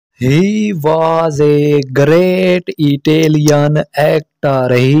He was a great Italian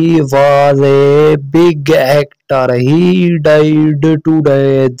actor. He was a big actor. He died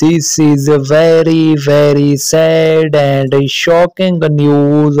today. This is very, very sad and shocking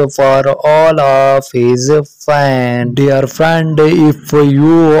news for all of his fans. Dear friend, if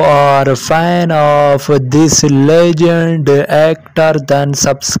you are a fan of this legend actor, then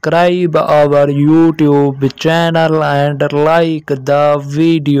subscribe our YouTube channel and like the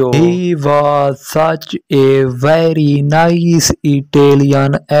video. He was such a very nice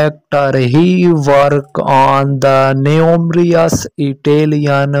Italian actor. He worked on the numerous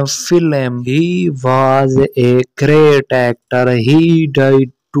Italian film. He was a great actor. He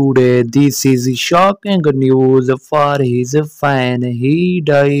died today. This is shocking news for his fan. He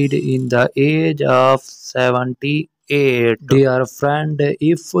died in the age of 78. Dear friend,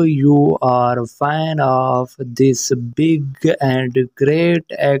 if you are a fan of this big and great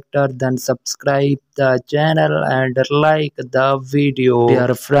actor, then subscribe the channel and like the video.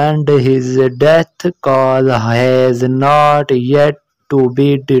 Dear friend, his death cause has not yet to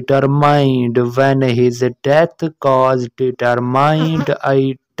be determined. When his death cause determined,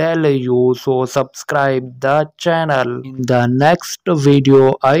 I tell you, so subscribe the channel. In the next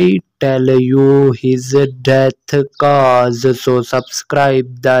video I tell you his death cause, so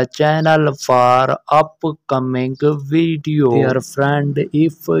subscribe the channel for upcoming video. Dear friend,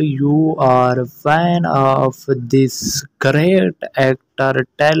 if you are a fan of this great actor,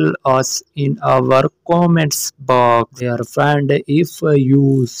 tell us in our comments box. Dear friend, if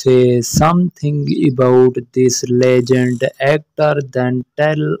you say something about this legend actor, then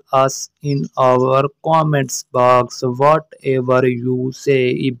tell us in our comments box whatever you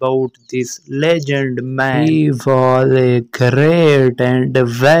say about this legend man. He was a great and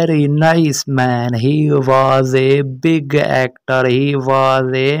very nice man. He was a big actor. He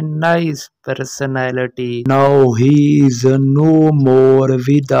was a nice personality. Now he is no more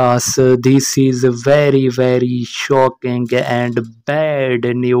with us. This is very, very shocking and bad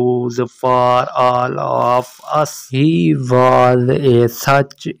news for all of us. He was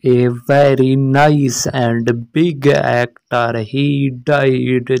such a very nice and big actor. He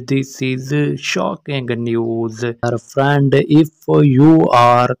died. This is shocking news. Our friend, if you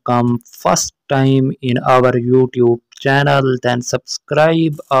are come first time in our YouTube channel, then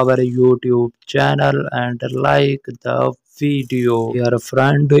subscribe our YouTube channel and like the video. Dear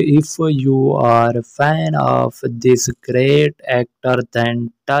friend, if you are a fan of this great actor,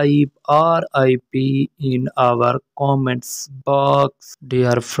 then type RIP in our comments box.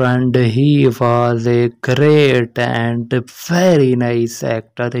 Dear friend, he was a great and very nice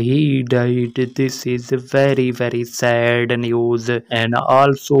actor. He died. This is very, very sad news. And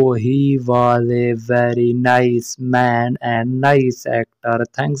also he was a very nice man and nice actor.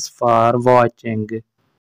 Thanks for watching.